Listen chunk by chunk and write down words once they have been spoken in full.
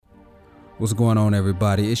What's going on,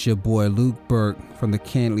 everybody? It's your boy Luke Burke from the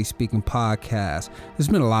Candidly Speaking podcast. There's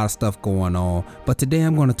been a lot of stuff going on, but today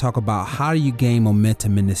I'm going to talk about how do you gain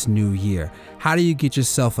momentum in this new year? How do you get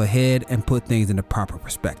yourself ahead and put things into proper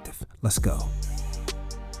perspective? Let's go.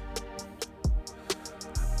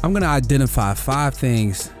 I'm going to identify 5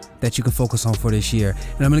 things that you can focus on for this year,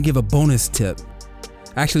 and I'm going to give a bonus tip.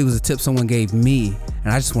 Actually, it was a tip someone gave me,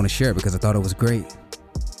 and I just want to share it because I thought it was great.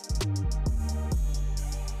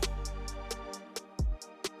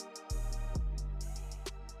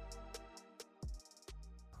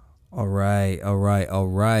 All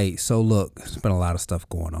right. So look, there's been a lot of stuff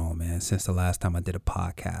going on, man, since the last time I did a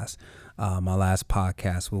podcast. My last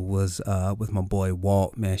podcast was with my boy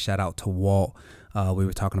Walt, man. Shout out to Walt. We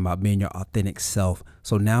were talking about being your authentic self.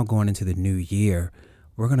 So now going into the new year,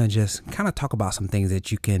 we're going to just kind of talk about some things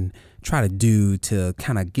that you can try to do to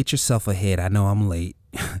kind of get yourself ahead. I know I'm late.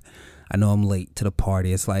 I know I'm late to the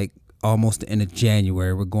party. It's like almost the end of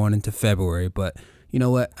January. We're going into February, but you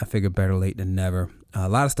know what? I figure better late than never. A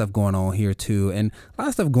lot of stuff going on here too, and a lot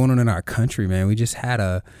of stuff going on in our country, man. We just had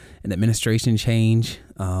an administration change.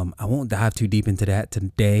 I won't dive too deep into that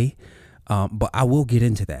today, but I will get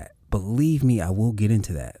into that. Believe me, I will get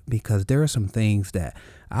into that because there are some things that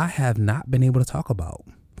I have not been able to talk about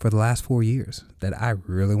for the last 4 years that I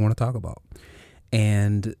really want to talk about.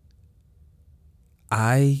 And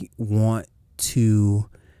I want to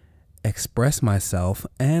express myself,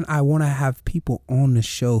 and I want to have people on the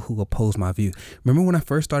show who oppose my view. Remember when I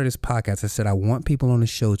first started this podcast, I said I want people on the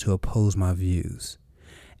show to oppose my views.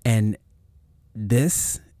 And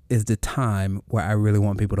this is the time where I really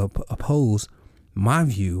want people to oppose my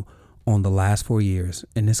view on the last 4 years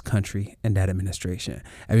in this country and that administration.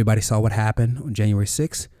 Everybody saw what happened on January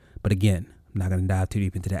 6th. But again, I'm not going to dive too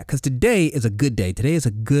deep into that because today is a good day. Today is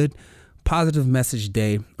a good positive message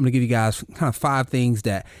day. I'm going to give you guys kind of 5 things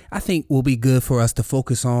that I think will be good for us to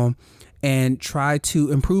focus on and try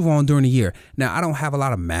to improve on during the year. Now, I don't have a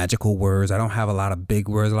lot of magical words. I don't have a lot of big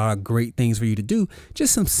words, a lot of great things for you to do.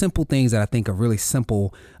 Just some simple things that I think are really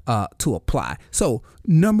simple to apply. So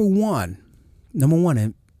number one,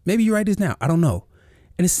 and maybe you write this down. I don't know.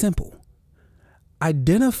 And it's simple.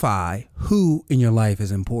 Identify who in your life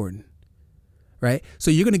is important, right?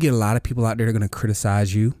 So you're going to get a lot of people out there that are going to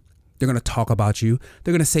criticize you. They're going to talk about you.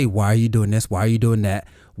 They're going to say, why are you doing this? Why are you doing that?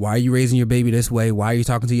 Why are you raising your baby this way? Why are you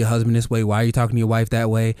talking to your husband this way? Why are you talking to your wife that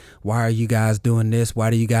way? Why are you guys doing this? Why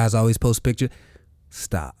do you guys always post pictures?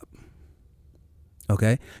 Stop.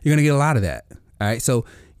 Okay? You're going to get a lot of that. All right? So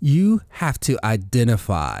you have to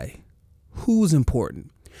identify who's important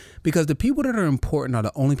because the people that are important are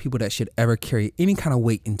the only people that should ever carry any kind of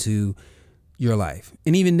weight into your life.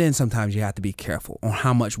 And even then, sometimes you have to be careful on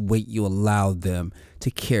how much weight you allow them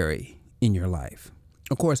to carry in your life.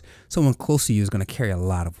 Of course, someone close to you is going to carry a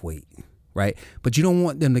lot of weight, right? But you don't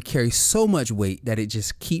want them to carry so much weight that it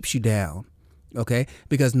just keeps you down, okay?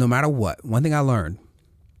 Because no matter what, one thing I learned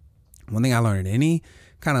in any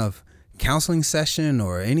kind of counseling session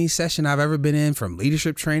or any session I've ever been in from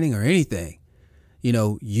leadership training or anything,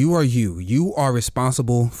 you are you. You are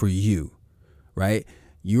responsible for you, right?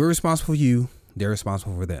 You're responsible for you. They're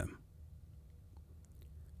responsible for them.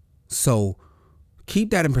 So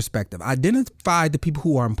keep that in perspective. Identify the people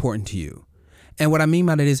who are important to you. And what I mean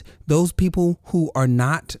by that is those people who are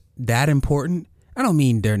not that important. I don't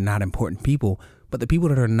mean they're not important people, but the people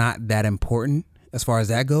that are not that important as far as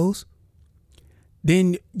that goes,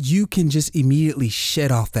 then you can just immediately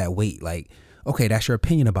shed off that weight. Like, okay, that's your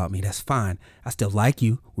opinion about me. That's fine. I still like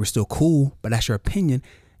you. We're still cool, but that's your opinion.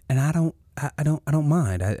 And I don't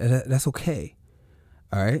mind. That's okay.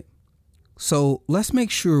 All right. So let's make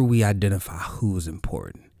sure we identify who is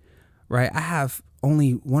important, right? I have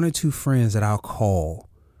only 1 or 2 friends that I'll call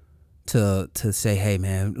to say, hey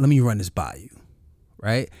man, let me run this by you,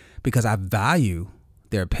 right? Because I value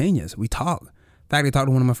their opinions. We talk. In fact, I talked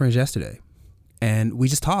to one of my friends yesterday and we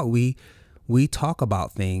just talk. We talk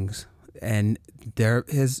about things and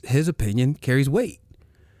his opinion carries weight,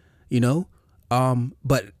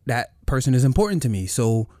 but that person is important to me.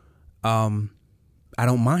 So, I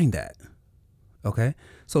don't mind that. Okay.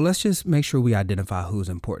 So let's just make sure we identify who's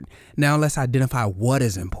important. Now let's identify what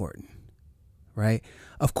is important, right?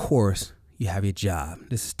 Of course you have your job.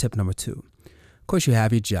 This is tip number 2. Of course you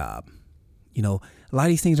have your job. A lot of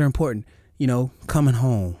these things are important, coming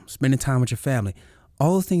home, spending time with your family.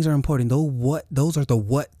 All those things are important. Those are the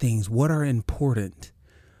what things. What are important,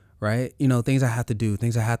 right? Things I have to do,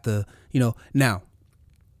 things I have to, now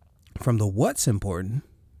from the what's important,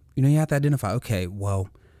 you have to identify, okay, well,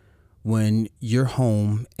 when you're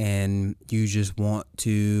home and you just want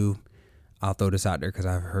to, I'll throw this out there because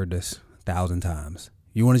I've heard this 1,000 times.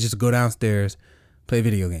 You want to just go downstairs, play a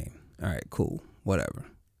video game. All right, cool, whatever.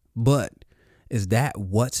 But is that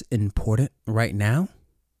what's important right now?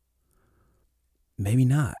 Maybe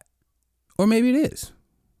not. Or maybe it is.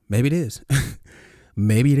 Maybe it is.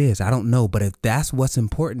 Maybe it is. I don't know. But if that's what's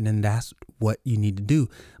important, then that's what you need to do.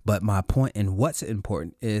 But my point in what's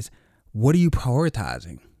important is, what are you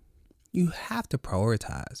prioritizing? You have to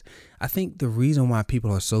prioritize. I think the reason why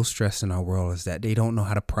people are so stressed in our world is that they don't know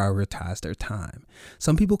how to prioritize their time.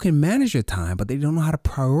 Some people can manage their time, but they don't know how to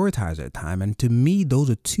prioritize their time. And to me, those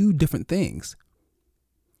are two different things.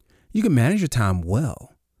 You can manage your time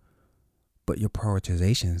well, but your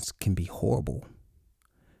prioritizations can be horrible.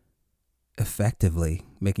 Effectively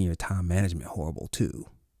making your time management horrible too.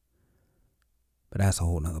 But that's a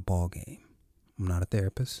whole nother ball game. I'm not a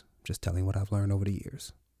therapist. I'm just telling you what I've learned over the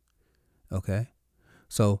years. Okay?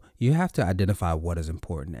 So you have to identify what is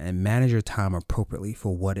important and manage your time appropriately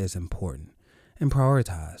for what is important and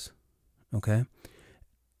prioritize. Okay?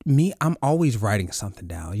 Me, I'm always writing something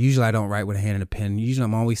down. Usually I don't write with a hand and a pen. Usually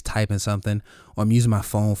I'm always typing something, or I'm using my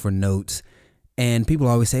phone for notes. And people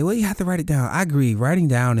always say, well, you have to write it down. I agree. Writing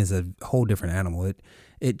down is a whole different animal.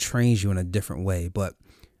 It trains you in a different way. But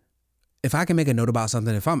if I can make a note about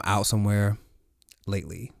something, if I'm out somewhere,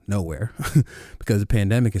 lately, nowhere, because the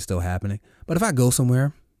pandemic is still happening. But if I go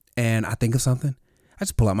somewhere and I think of something, I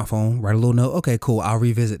just pull out my phone, write a little note. Okay, cool. I'll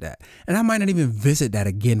revisit that. And I might not even visit that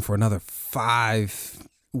again for another 5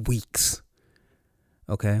 weeks.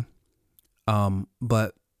 Okay.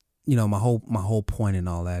 But you know, my whole point in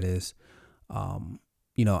all that is,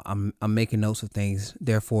 you know, I'm making notes of things.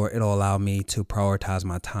 Therefore, it'll allow me to prioritize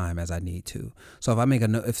my time as I need to. So if I make a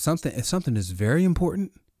note, if something is very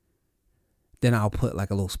important, then I'll put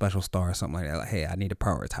like a little special star or something like that. Like, hey, I need to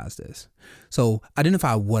prioritize this. So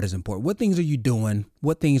identify what is important. What things are you doing?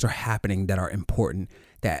 What things are happening that are important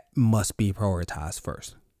that must be prioritized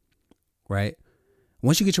first, right?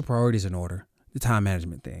 Once you get your priorities in order, the time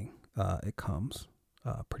management thing, it comes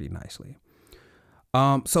pretty nicely.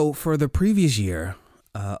 So for the previous year,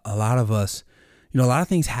 a lot of us, you know, a lot of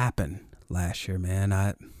things happened last year, man.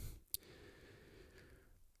 A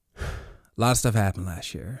lot of stuff happened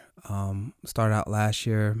last year. Started out last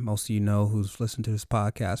year. Most of you know who's listened to this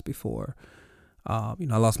podcast before. You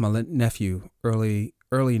know, I lost my nephew early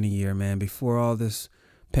in the year, man. Before all this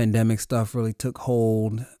pandemic stuff really took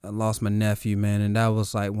hold, I lost my nephew, man, and that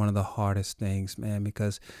was like one of the hardest things, man,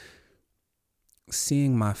 because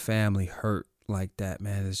seeing my family hurt like that,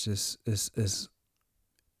 man, it's just is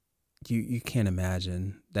you can't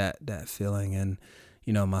imagine that feeling. And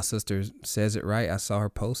you know, my sister says it right. I saw her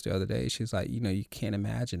post the other day. She's like, you know, you can't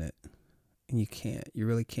imagine it. And you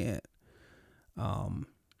really can't.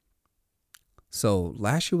 So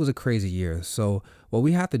last year was a crazy year. So what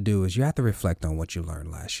we have to do is you have to reflect on what you learned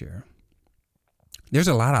last year. There's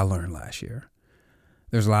a lot I learned last year.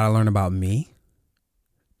 There's a lot I learned about me.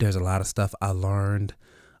 There's a lot of stuff I learned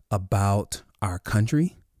about our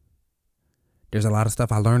country. There's a lot of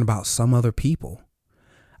stuff I learned about some other people.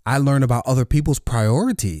 I learned about other people's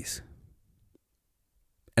priorities.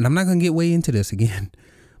 And I'm not going to get way into this again,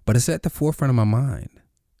 but it's at the forefront of my mind.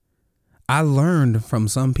 I learned from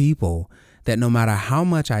some people that no matter how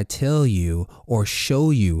much I tell you or show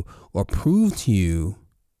you or prove to you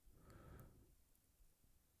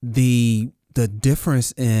the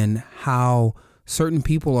difference in how certain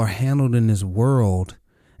people are handled in this world,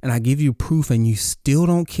 and I give you proof and you still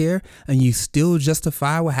don't care and you still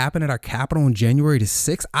justify what happened at our Capitol on January the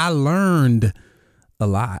 6th. I learned a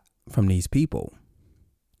lot from these people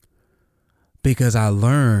because I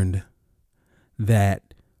learned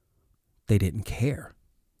that they didn't care.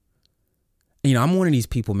 You know, I'm one of these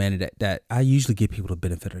people, man, that I usually give people the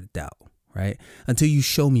benefit of the doubt, right? Until you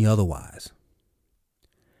show me otherwise.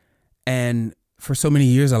 And for so many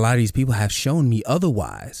years, a lot of these people have shown me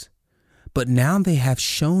otherwise. But now they have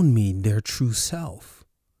shown me their true self.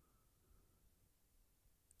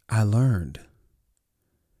 I learned.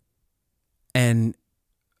 And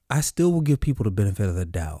I still will give people the benefit of the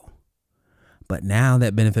doubt. But now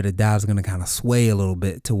that benefit of the doubt is going to kind of sway a little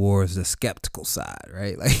bit towards the skeptical side,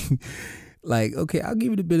 right? Like, okay, I'll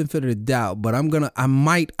give you the benefit of the doubt, but I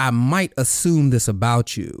might assume this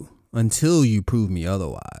about you until you prove me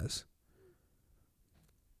otherwise.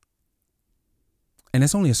 And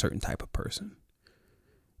it's only a certain type of person.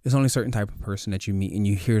 It's only a certain type of person that you meet and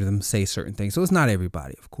you hear them say certain things. So it's not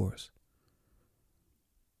everybody, of course.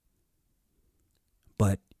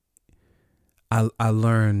 But I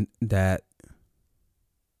learned that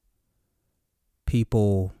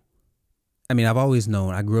people, I mean, I've always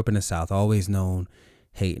known, I grew up in the South, always known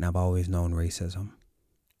hate, and I've always known racism.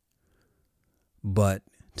 But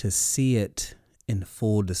to see it in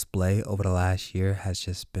full display over the last year has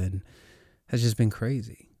just been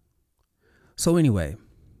crazy. So anyway,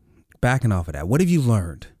 backing off of that, what have you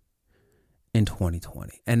learned in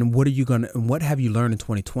 2020? And what have you learned in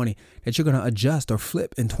 2020 that you're going to adjust or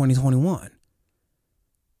flip in 2021?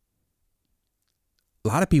 A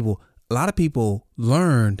lot of people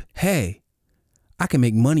learned, hey, I can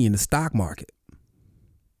make money in the stock market.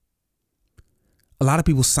 A lot of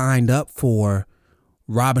people signed up for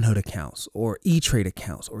Robinhood accounts or E-Trade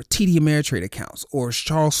accounts or TD Ameritrade accounts or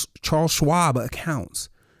Charles Schwab accounts.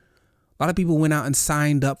 A lot of people went out and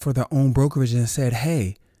signed up for their own brokerage and said,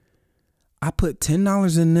 hey, I put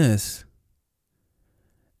 $10 in this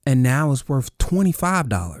and now it's worth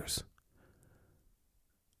 $25.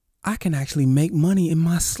 I can actually make money in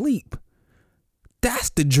my sleep.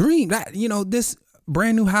 That's the dream. This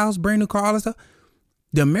brand new house, brand new car, all that stuff.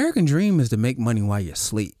 The American dream is to make money while you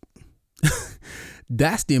sleep.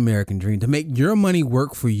 That's the American dream, to make your money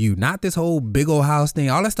work for you. Not this whole big old house thing.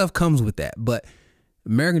 All that stuff comes with that. But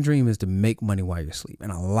American dream is to make money while you're asleep. And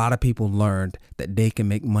a lot of people learned that they can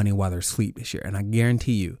make money while they're asleep this year. And I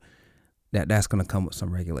guarantee you that that's going to come with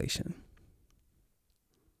some regulation.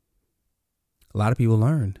 A lot of people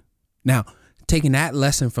learned. Now, taking that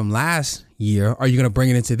lesson from last year, are you going to bring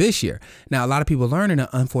it into this year? Now, a lot of people learned in an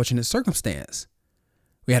unfortunate circumstance.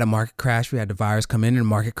 We had a market crash. We had the virus come in and the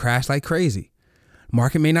market crashed like crazy.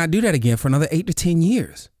 Market may not do that again for another 8 to 10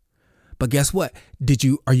 years. But guess what?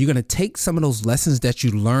 Are you going to take some of those lessons that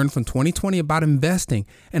you learned from 2020 about investing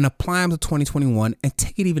and apply them to 2021 and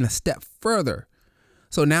take it even a step further?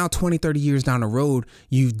 So now 20, 30 years down the road,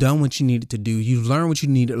 you've done what you needed to do. You've learned what you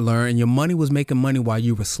needed to learn, and your money was making money while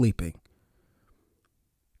you were sleeping.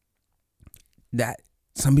 That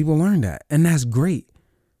some people learned that, and that's great.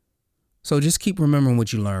 So just keep remembering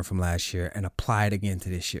what you learned from last year and apply it again to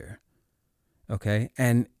this year. Okay.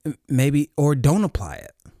 And or don't apply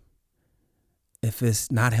it if it's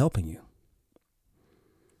not helping you.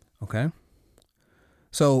 Okay.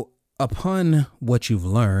 So upon what you've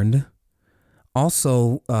learned,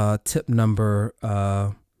 also tip number,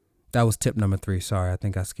 that was tip number 3. Sorry, I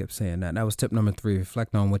think I skipped saying that. That was tip number 3.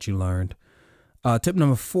 Reflect on what you learned. Tip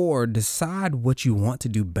number 4, decide what you want to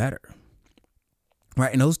do better.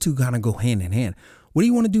 Right. And those two kind of go hand in hand. What do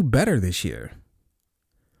you want to do better this year?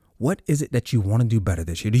 What is it that you want to do better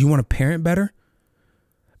this year? Do you want to parent better?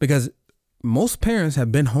 Because most parents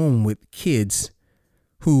have been home with kids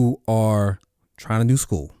who are trying to do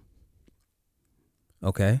school.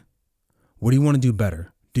 Okay. What do you want to do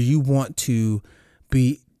better? Do you want to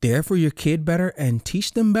be there for your kid better and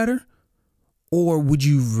teach them better? Or would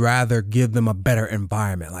you rather give them a better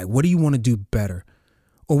environment? Like, what do you want to do better?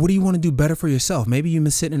 Or what do you want to do better for yourself? Maybe you've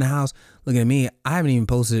been sitting in the house looking at me. I haven't even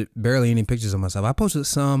posted barely any pictures of myself. I posted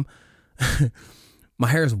some. My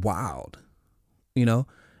hair is wild.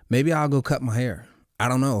 Maybe I'll go cut my hair. I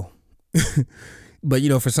don't know. But,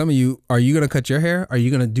 for some of you, are you going to cut your hair? Are you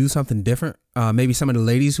going to do something different? Maybe some of the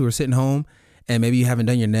ladies who are sitting home and maybe you haven't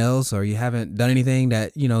done your nails or you haven't done anything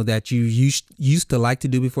that, that you used to like to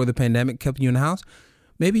do before the pandemic kept you in the house.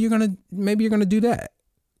 Maybe you're going to do that.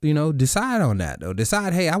 Decide on that though.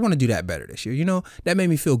 Decide, hey, I want to do that better this year. That made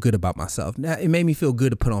me feel good about myself. It made me feel good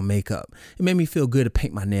to put on makeup. It made me feel good to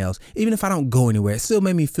paint my nails. Even if I don't go anywhere, it still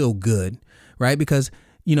made me feel good, right? Because,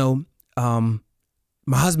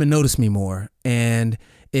 my husband noticed me more and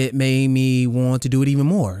it made me want to do it even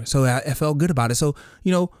more. So I felt good about it. So,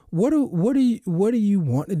 what do you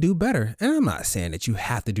want to do better? And I'm not saying that you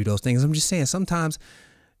have to do those things. I'm just saying sometimes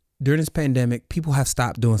during this pandemic, people have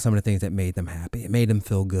stopped doing some of the things that made them happy. It made them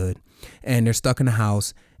feel good. And they're stuck in the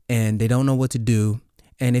house and they don't know what to do.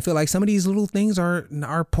 And they feel like some of these little things are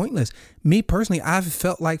pointless. Me personally, I've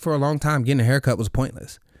felt like for a long time getting a haircut was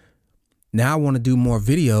pointless. Now I want to do more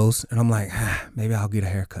videos and I'm like, maybe I'll get a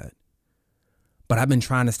haircut. But I've been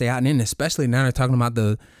trying to stay out and in, especially now they're talking about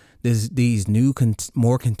these new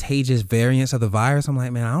more contagious variants of the virus. I'm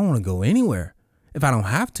like, man, I don't want to go anywhere if I don't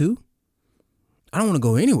have to. I don't want to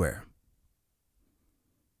go anywhere.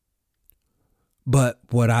 But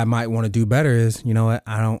what I might want to do better is, what?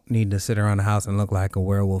 I don't need to sit around the house and look like a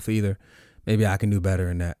werewolf either. Maybe I can do better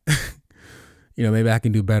in that. Maybe I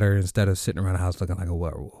can do better instead of sitting around the house looking like a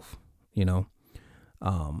werewolf,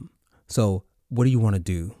 So what do you want to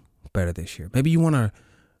do better this year? Maybe you want to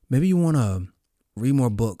read more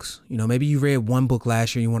books. Maybe you read 1 book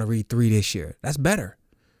last year and you want to read 3 this year. That's better.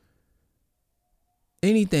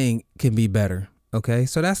 Anything can be better. Okay,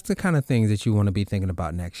 so that's the kind of things that you want to be thinking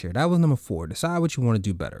about next year. That was number 4. Decide what you want to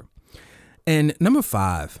do better. And number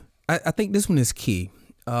 5, I think this one is key.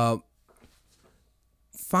 Challenge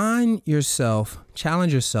yourself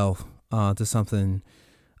to something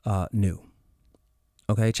new.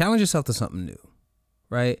 Okay. Challenge yourself to something new,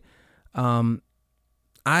 right?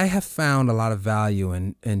 I have found a lot of value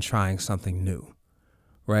in trying something new,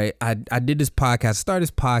 right? I did this podcast, started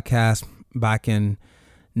this podcast back in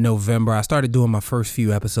November. I started doing my first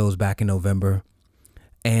few episodes back in November,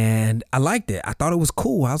 and I liked it. I thought it was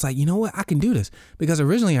cool. I was like, you know what? I can do this. Because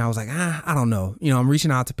originally I was like, I don't know. I'm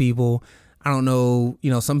reaching out to people. I don't know.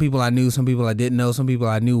 Some people I knew, some people I didn't know, some people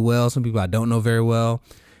I knew well, some people I don't know very well.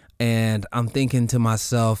 And I'm thinking to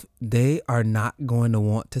myself, they are not going to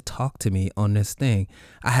want to talk to me on this thing.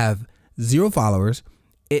 I have 0 followers.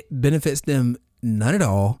 It benefits them none at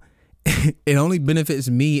all. It only benefits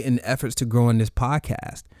me in efforts to grow in this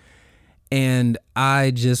podcast. And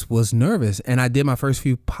I just was nervous. And I did my first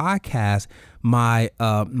few podcasts, my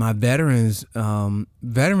Veterans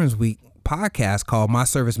Week podcast called My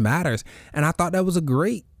Service Matters. And I thought that was a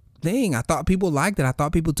great thing. I thought people liked it. I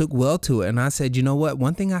thought people took well to it. And I said, you know what?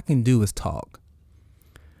 One thing I can do is talk.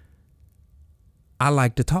 I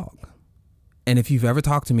like to talk. And if you've ever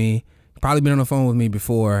talked to me, you've probably been on the phone with me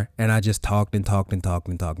before, and I just talked and talked and talked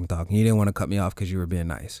and talked and talked. And you didn't want to cut me off because you were being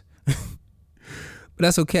nice. But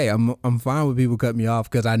that's okay. I'm fine with people cutting me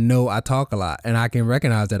off because I know I talk a lot and I can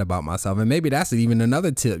recognize that about myself. And maybe that's even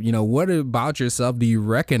another tip. What about yourself do you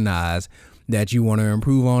recognize that you want to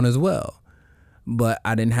improve on as well? But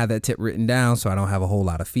I didn't have that tip written down, so I don't have a whole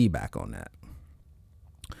lot of feedback on that.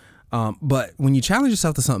 But when you challenge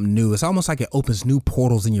yourself to something new, it's almost like it opens new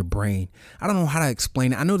portals in your brain. I don't know how to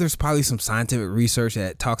explain it. I know there's probably some scientific research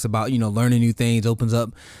that talks about, learning new things opens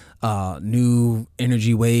up new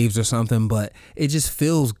energy waves or something, but it just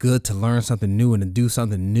feels good to learn something new and to do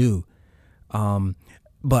something new.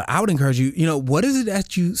 But I would encourage you, what is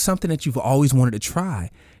it something that you've always wanted to try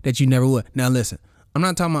that you never would? Now, listen, I'm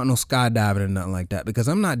not talking about no skydiving or nothing like that because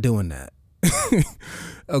I'm not doing that.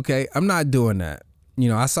 Okay. I'm not doing that.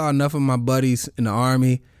 I saw enough of my buddies in the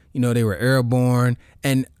Army, they were airborne,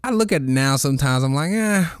 and I look at it now sometimes, I'm like,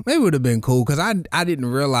 maybe it would have been cool because I didn't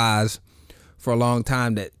realize for a long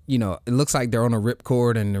time that, it looks like they're on a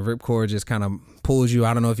ripcord and the ripcord just kind of pulls you.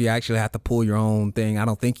 I don't know if you actually have to pull your own thing. I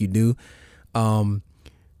don't think you do. But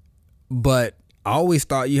I always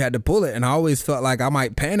thought you had to pull it, and I always felt like I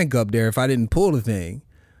might panic up there if I didn't pull the thing.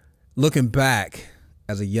 Looking back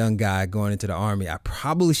as a young guy going into the Army, I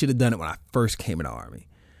probably should have done it when I first came in the Army,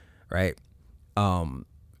 right?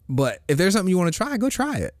 But if there's something you want to try, go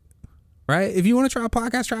try it, right? If you want to try a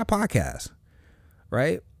podcast, try a podcast,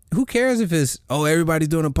 right? Who cares if it's, everybody's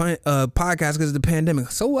doing a podcast because of the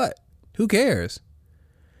pandemic? So what? Who cares?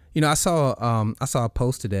 I saw a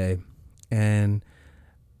post today, and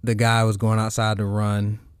the guy was going outside to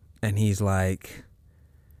run, and he's like,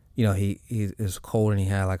 he is cold and he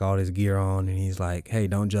had like all this gear on, and he's like, hey,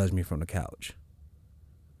 don't judge me from the couch.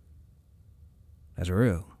 That's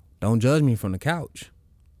real. Don't judge me from the couch.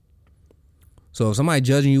 So if somebody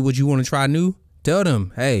judging you what you want to try new, tell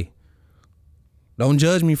them, hey, don't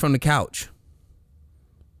judge me from the couch.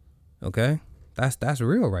 Okay? That's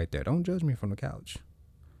real right there. Don't judge me from the couch.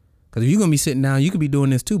 Because if you're going to be sitting down, you could be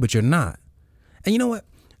doing this too, but you're not. And you know what?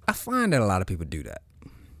 I find that a lot of people do that.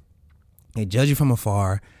 They judge you from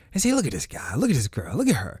afar and say, look at this guy, look at this girl, look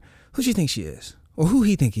at her. Who she think she is? Or who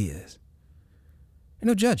he think he is? And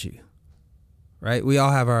they'll judge you. Right? We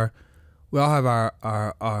all have our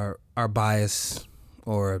bias,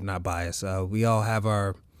 or not bias. We all have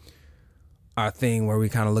our thing where we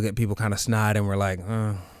kind of look at people kind of snide and we're like,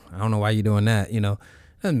 I don't know why you're doing that.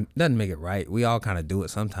 Doesn't make it right. We all kind of do it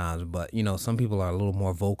sometimes, but some people are a little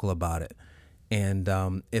more vocal about it. And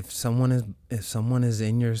if someone is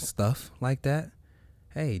in your stuff like that,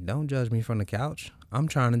 hey, don't judge me from the couch. I'm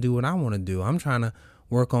trying to do what I want to do. I'm trying to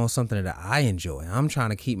work on something that I enjoy. I'm trying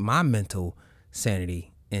to keep my mental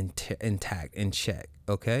sanity intact, in check.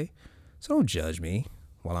 Okay, so don't judge me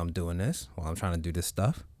while I'm doing this, while I'm trying to do this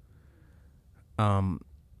stuff. But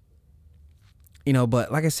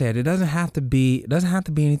like I said, it doesn't have to be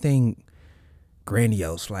anything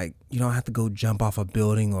grandiose. Like, you don't have to go jump off a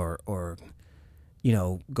building or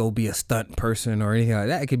go be a stunt person or anything like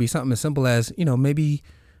that. It could be something as simple as, maybe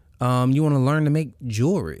you want to learn to make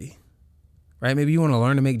jewelry, right? Maybe you want to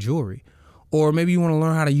learn to make jewelry, or maybe you want to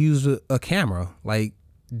learn how to use a camera, like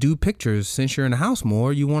do pictures. Since you're in the house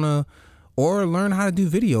more, or learn how to do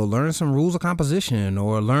video, learn some rules of composition,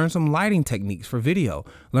 or learn some lighting techniques for video,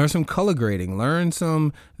 learn some color grading, learn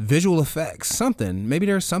some visual effects, something. Maybe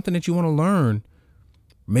there's something that you want to learn.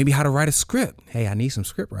 Maybe how to write a script. Hey, I need some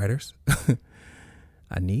script writers.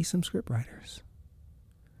 I need some script writers.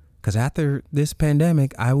 Because after this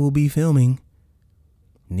pandemic, I will be filming.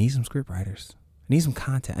 Need some script writers. I need some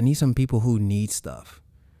content. I need some people who need stuff,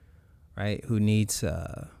 right? Who needs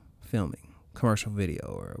filming. commercial video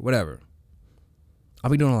or whatever.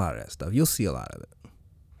 I'll be doing a lot of that stuff. You'll see a lot of it,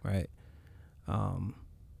 right?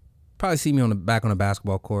 Probably see me back on the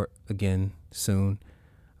basketball court again soon.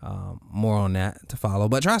 More on that to follow,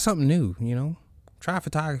 but try something new, try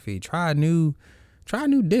photography, try a new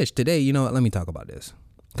dish today. You know what? Let me talk about this,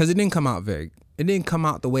 because it didn't come out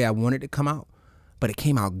the way I wanted it to come out, but it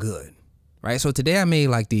came out good, right? So today I made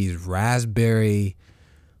like these raspberry,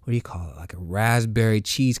 what do you call it? Like a raspberry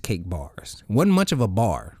cheesecake bars. Wasn't much of a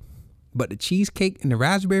bar, but the cheesecake and the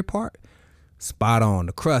raspberry part, spot on.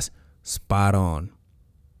 The crust, spot on.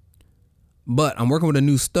 But I'm working with a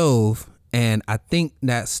new stove, and I think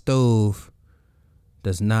that stove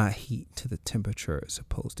does not heat to the temperature it's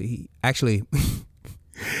supposed to heat. Actually,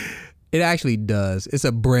 it actually does. It's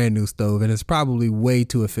a brand new stove, and it's probably way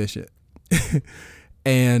too efficient.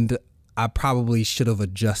 And I probably should have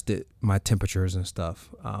adjusted my temperatures and stuff.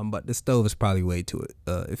 But the stove is probably way too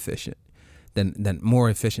efficient, more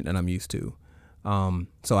efficient than I'm used to.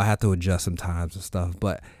 So I had to adjust sometimes and stuff.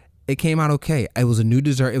 But it came out okay. It was a new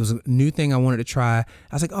dessert. It was a new thing I wanted to try. I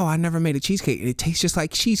was like, oh, I never made a cheesecake. It tastes just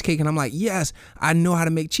like cheesecake. And I'm like, yes, I know how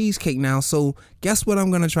to make cheesecake now. So guess what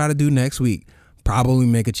I'm going to try to do next week? Probably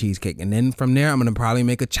make a cheesecake. And then from there, I'm going to probably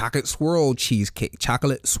make a chocolate swirl cheesecake.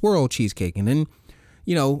 And then,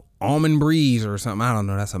 almond breeze or something. I don't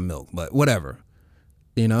know. That's a milk, but whatever.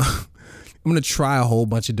 I'm going to try a whole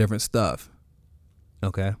bunch of different stuff.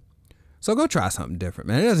 Okay. So go try something different,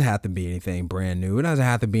 man. It doesn't have to be anything brand new. It doesn't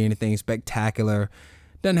have to be anything spectacular.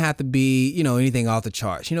 It doesn't have to be, anything off the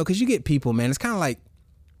charts, because you get people, man. It's kind of like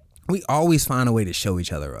we always find a way to show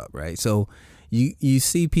each other up, right? So you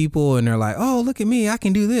see people and they're like, oh, look at me, I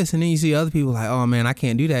can do this. And then you see other people like, oh, man, I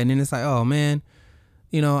can't do that. And then it's like, oh, man,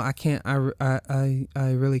 I can't,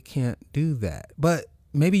 I really can't do that. But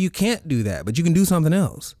maybe you can't do that, but you can do something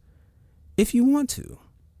else if you want to.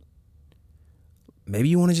 Maybe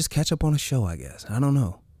you want to just catch up on a show, I guess. I don't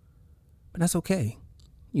know. But that's okay.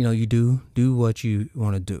 You do what you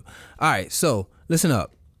want to do. All right, so listen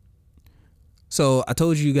up. So I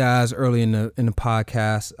told you guys early in the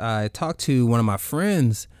podcast, I talked to one of my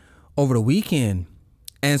friends over the weekend.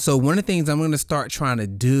 And so one of the things I'm going to start trying to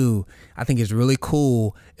do, I think is really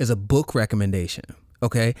cool, is a book recommendation.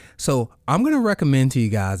 Okay, so I'm going to recommend to you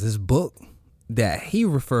guys this book that he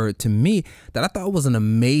referred to me that I thought was an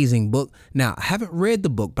amazing book. Now, I haven't read the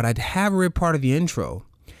book, but I have read part of the intro,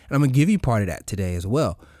 and I'm going to give you part of that today as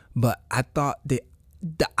well. But I thought the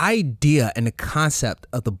idea and the concept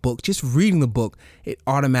of the book, just reading the book, it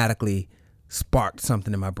automatically sparked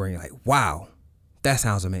something in my brain. Like, wow, that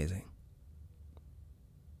sounds amazing.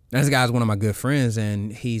 This guy's one of my good friends,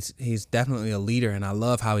 and he's definitely a leader, and I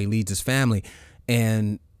love how he leads his family.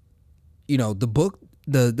 And, the book,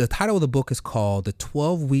 The title of the book is called The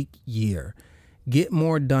 12-Week Year. Get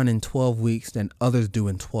More Done in 12 Weeks Than Others Do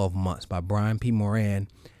in 12 Months by Brian P. Moran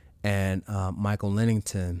and Michael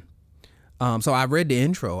Lennington. So I read the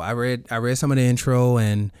intro. I read some of the intro,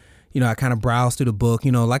 and I kind of browsed through the book,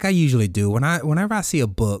 like I usually do. Whenever I see a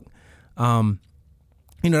book,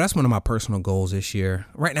 that's one of my personal goals this year.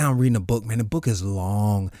 Right now I'm reading a book, man. The book is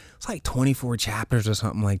long. It's like 24 chapters or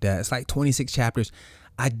something like that. It's like 26 chapters.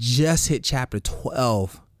 I just hit chapter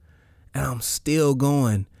 12 and I'm still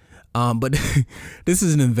going. But this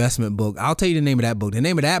is an investment book. I'll tell you the name of that book. The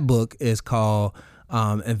name of that book is called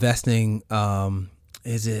Investing. What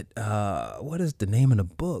is the name of the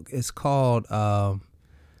book? It's called, The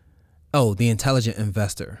Intelligent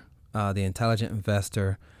Investor. The Intelligent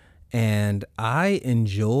Investor. And I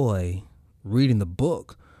enjoy reading the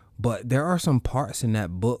book, but there are some parts in that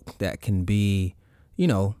book that can be,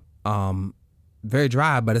 very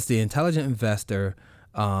dry. But it's The Intelligent Investor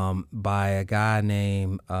by a guy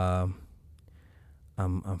named I'm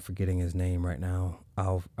forgetting his name right now.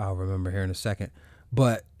 I'll remember here in a second.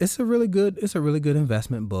 But it's a really good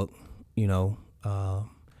investment book. It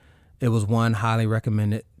was one highly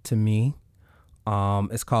recommended to me.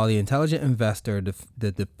 It's called The Intelligent Investor,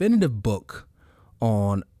 the definitive book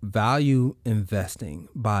on value investing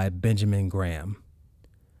by Benjamin Graham.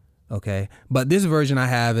 Okay, but this version I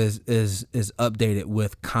have is updated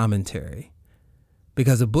with commentary,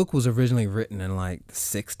 because the book was originally written in like the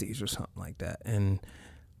 60s or something like that, and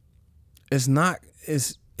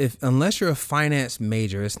unless you're a finance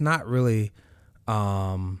major, it's not really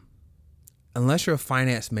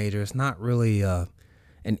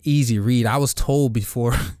an easy read. I was told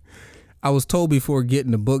before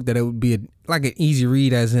getting the book that it would be like an easy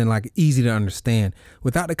read, as in like easy to understand.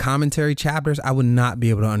 Without the commentary chapters, I would not be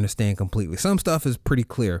able to understand completely. Some stuff is pretty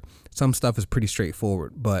clear. Some stuff is pretty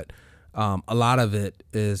straightforward, but a lot of it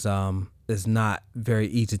is not very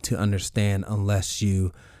easy to understand unless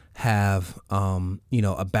you have,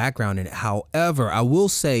 a background in it. However, I will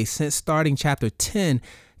say since starting chapter 10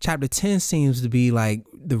 seems to be like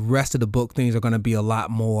the rest of the book, things are going to be a lot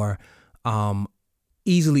more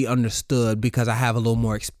easily understood because I have a little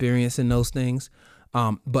more experience in those things.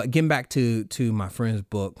 But getting back to my friend's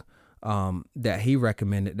book that he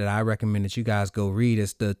recommended, that I recommend that you guys go read,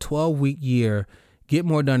 is the 12-week year. Get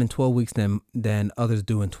more done in 12 weeks than others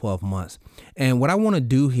do in 12 months. And what I want to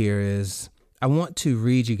do here is I want to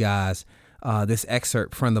read you guys this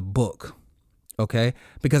excerpt from the book, okay?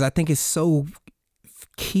 Because I think it's so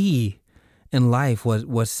key in life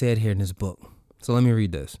what's said here in this book. So let me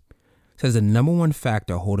read this. It says the number one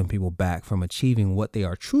factor holding people back from achieving what they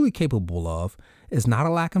are truly capable of is not a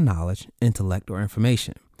lack of knowledge, intellect, or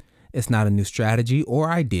information. It's not a new strategy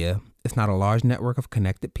or idea. It's not a large network of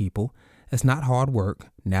connected people. It's not hard work,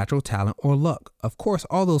 natural talent, or luck. Of course,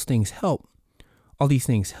 all these things help.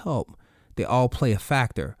 They all play a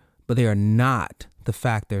factor, but they are not the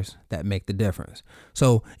factors that make the difference.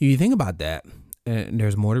 So if you think about that, and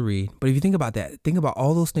there's more to read, but if you think about that, think about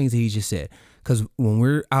all those things that he just said. Because when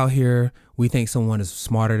we're out here, we think someone is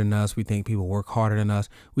smarter than us. We think people work harder than us.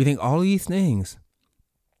 We think all of these things.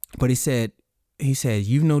 But he said,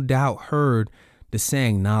 you've no doubt heard the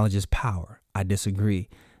saying, knowledge is power. I disagree.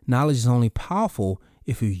 Knowledge is only powerful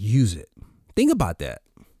if you use it. Think about that.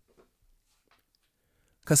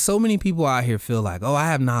 Because so many people out here feel like, oh, I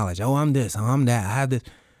have knowledge. Oh, I'm this. Oh, I'm that. I have this.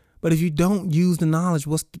 But if you don't use the knowledge,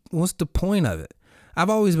 what's the point of it? I've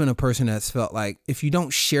always been a person that's felt like if you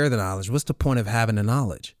don't share the knowledge, what's the point of having the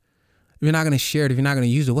knowledge? If you're not going to share it, if you're not going to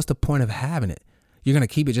use it, what's the point of having it? You're going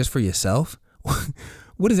to keep it just for yourself?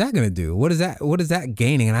 What is that going to do? What is that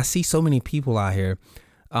gaining? And I see so many people out here.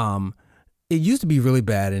 It used to be really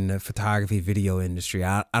bad in the photography video industry.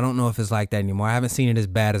 I don't know if it's like that anymore. I haven't seen it as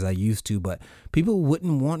bad as I used to, but people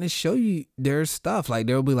wouldn't want to show you their stuff. Like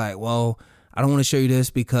they'll be like, well, I don't want to show you this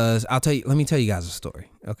because let me tell you guys a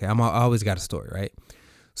story. Okay. I always got a story, right?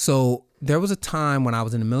 So there was a time when I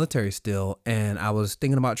was in the military still, and I was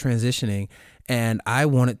thinking about transitioning, and I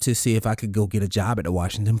wanted to see if I could go get a job at the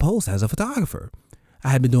Washington Post as a photographer. I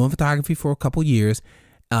had been doing photography for a couple years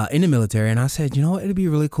in the military, and I said, you know what, it'd be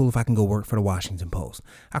really cool if I can go work for the Washington Post.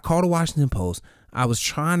 I called the Washington Post. I was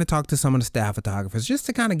trying to talk to some of the staff photographers just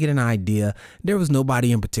to kind of get an idea. There was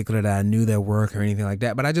nobody in particular that I knew their work or anything like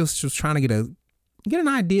that, but I just was trying to get an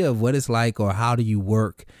idea of what it's like, or how do you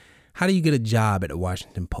work? How do you get a job at the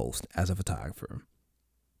Washington Post as a photographer?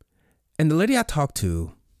 And the lady I talked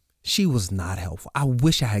to, she was not helpful. I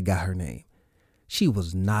wish I had got her name. She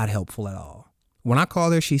was not helpful at all. When I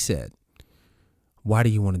called her, she said, why do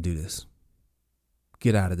you want to do this?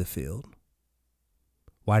 Get out of the field.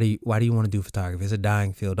 Why do you want to do photography? It's a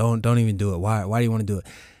dying field. Don't even do it. Why do you want to do it?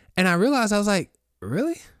 And I realized, I was like,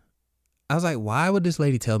 really? I was like, why would this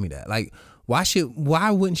lady tell me that? Like,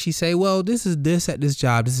 why wouldn't she say, well, this is this at this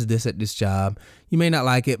job. This is this at this job. You may not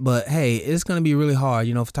like it, but hey, it's going to be really hard.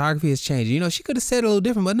 Photography is changing. She could have said it a little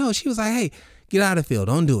different, but no, she was like, hey, get out of the field.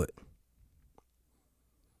 Don't do it.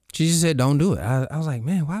 She just said, don't do it. I was like,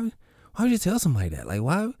 man, why would you tell somebody that? Like,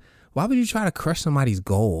 why would you try to crush somebody's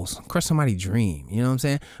goals, crush somebody's dream? You know what I'm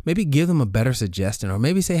saying? Maybe give them a better suggestion, or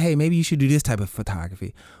maybe say, hey, maybe you should do this type of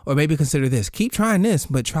photography, or maybe consider this. Keep trying this,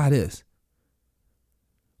 but try this.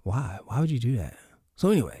 Why? Why would you do that? So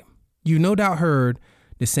anyway, you no doubt heard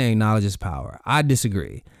the saying, knowledge is power. I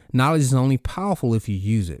disagree. Knowledge is only powerful if you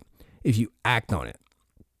use it, if you act on it.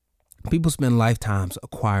 People spend lifetimes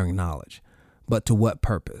acquiring knowledge, but to what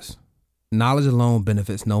purpose? Knowledge alone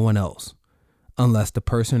benefits no one else unless the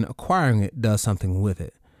person acquiring it does something with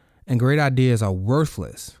it. And great ideas are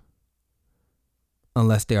worthless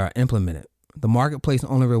unless they are implemented. The marketplace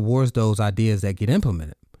only rewards those ideas that get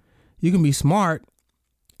implemented. You can be smart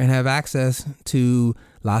and have access to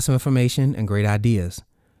lots of information and great ideas.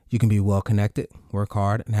 You can be well connected, work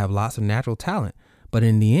hard, and have lots of natural talent. But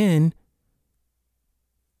in the end,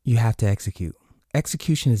 you have to execute.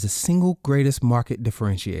 Execution is the single greatest market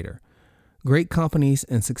differentiator. Great companies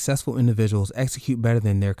and successful individuals execute better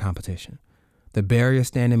than their competition. The barrier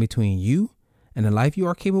standing between you and the life you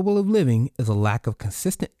are capable of living is a lack of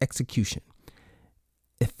consistent execution.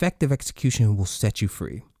 Effective execution will set you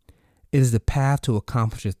free. It is the path to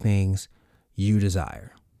accomplish the things you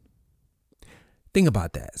desire. Think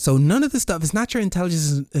about that. So none of this stuff, it's not your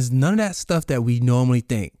intelligence, it's none of that stuff that we normally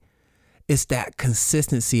think. It's that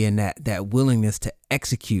consistency and that willingness to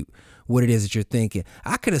execute what it is that you're thinking.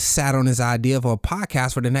 I could have sat on this idea for a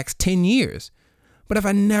podcast for the next 10 years. But if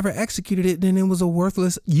I never executed it, then it was a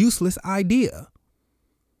worthless, useless idea.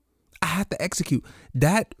 I have to execute.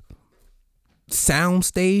 That sound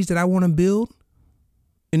stage that I want to build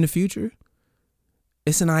in the future,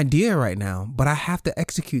 It's an idea right now, but I have to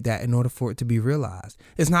execute that in order for it to be realized.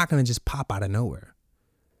 It's not going to just pop out of nowhere.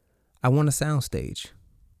 I want a sound stage.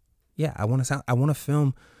 Yeah, I want a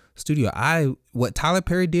film studio. What Tyler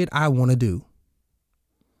Perry did, I want to do.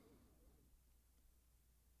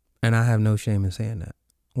 And I have no shame in saying that.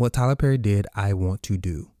 What Tyler Perry did, I want to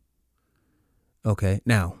do. Okay,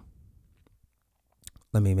 now,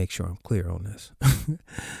 let me make sure I'm clear on this.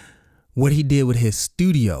 What he did with his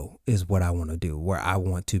studio is what I want to do, where I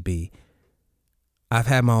want to be. I've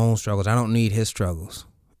had my own struggles. I don't need his struggles.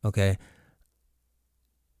 Okay.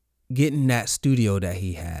 Getting that studio that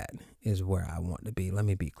he had is where I want to be. Let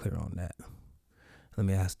me be clear on that. Let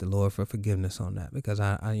me ask the Lord for forgiveness on that, because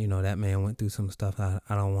I that man went through some stuff. I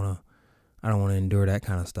don't want to endure that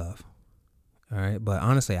kind of stuff. All right. But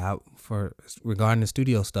honestly, regarding the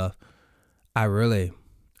studio stuff, I really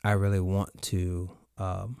want to,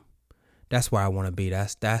 that's where I want to be.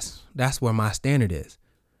 That's where my standard is.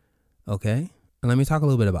 Okay. And let me talk a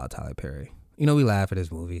little bit about Tyler Perry. We laugh at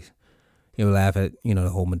his movies. We laugh at, the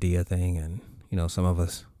whole Madea thing. And, some of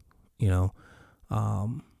us,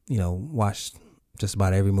 watch just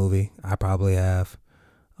about every movie. I probably have.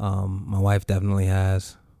 My wife definitely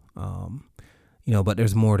has. But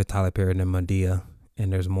there's more to Tyler Perry than Madea.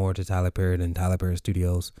 And there's more to Tyler Perry than Tyler Perry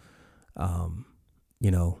Studios.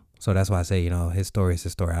 So that's why I say, his story is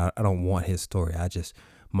his story. I don't want his story.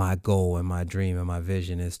 My goal and my dream and my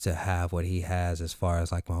vision is to have what he has as far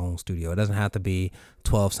as like my own studio. It doesn't have to be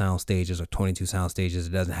 12 sound stages or 22 sound stages.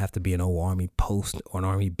 It doesn't have to be an old Army post or an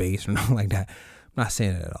Army base or nothing like that. I'm not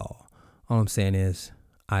saying it at all. All I'm saying is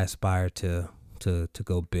I aspire to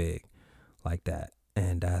go big like that.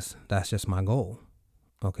 And that's just my goal.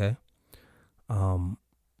 Okay.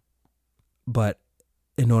 But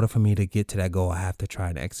in order for me to get to that goal, I have to try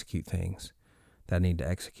and execute things that I need to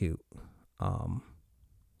execute.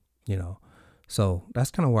 So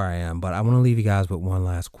that's kind of where I am. But I want to leave you guys with one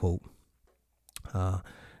last quote.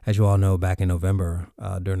 As you all know, back in November,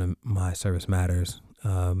 during my Service Matters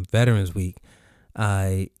Veterans Week,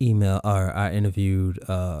 I interviewed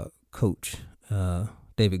Coach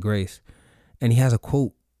David Grace, and he has a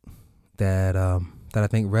quote that I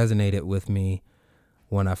think resonated with me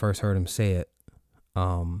when I first heard him say it.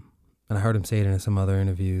 And I heard him say it in some other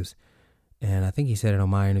interviews, and I think he said it on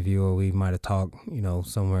my interview, or we might have talked,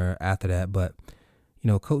 somewhere after that. But,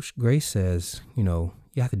 Coach Grace says, you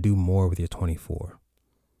have to do more with your 24.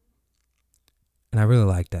 And I really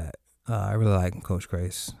like that. I really like Coach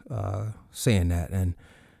Grace saying that. And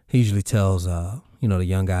he usually tells, the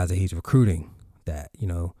young guys that he's recruiting that,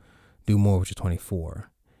 do more with your 24.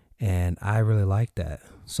 And I really like that.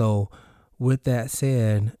 So with that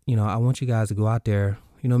said, I want you guys to go out there,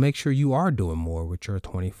 make sure you are doing more with your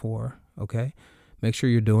 24. Okay. Make sure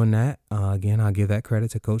you're doing that. Again, I'll give that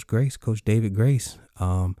credit to Coach Grace, Coach David Grace,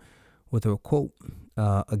 with a quote.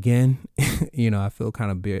 Again, I feel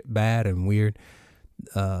kind of bad and weird,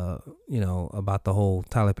 about the whole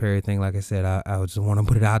Tyler Perry thing. Like I said, I just want to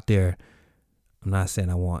put it out there. I'm not saying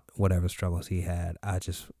I want whatever struggles he had. I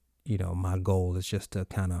just, my goal is just to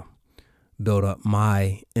kind of build up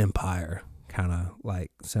my empire, kind of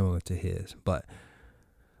like similar to his. But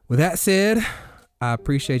with that said, I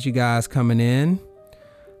appreciate you guys coming in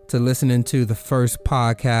to listening to the first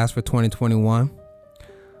podcast for 2021.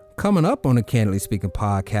 Coming up on the Candidly Speaking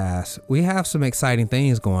podcast, we have some exciting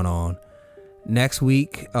things going on. Next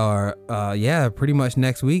week, pretty much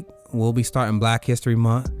next week, we'll be starting Black History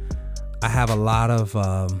Month. I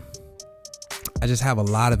just have a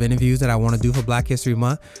lot of interviews that I want to do for Black History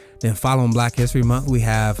Month. Then following Black History Month, we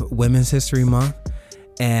have Women's History Month.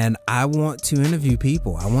 And I want to interview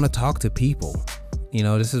people. I want to talk to people.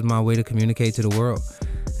 This is my way to communicate to the world.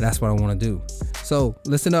 And that's what I want to do. So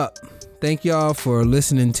listen up. Thank y'all for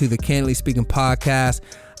listening to the Candidly Speaking podcast.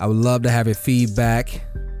 I would love to have your feedback.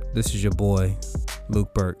 This is your boy,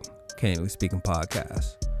 Luke Burke, Candidly Speaking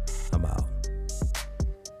podcast. I'm out.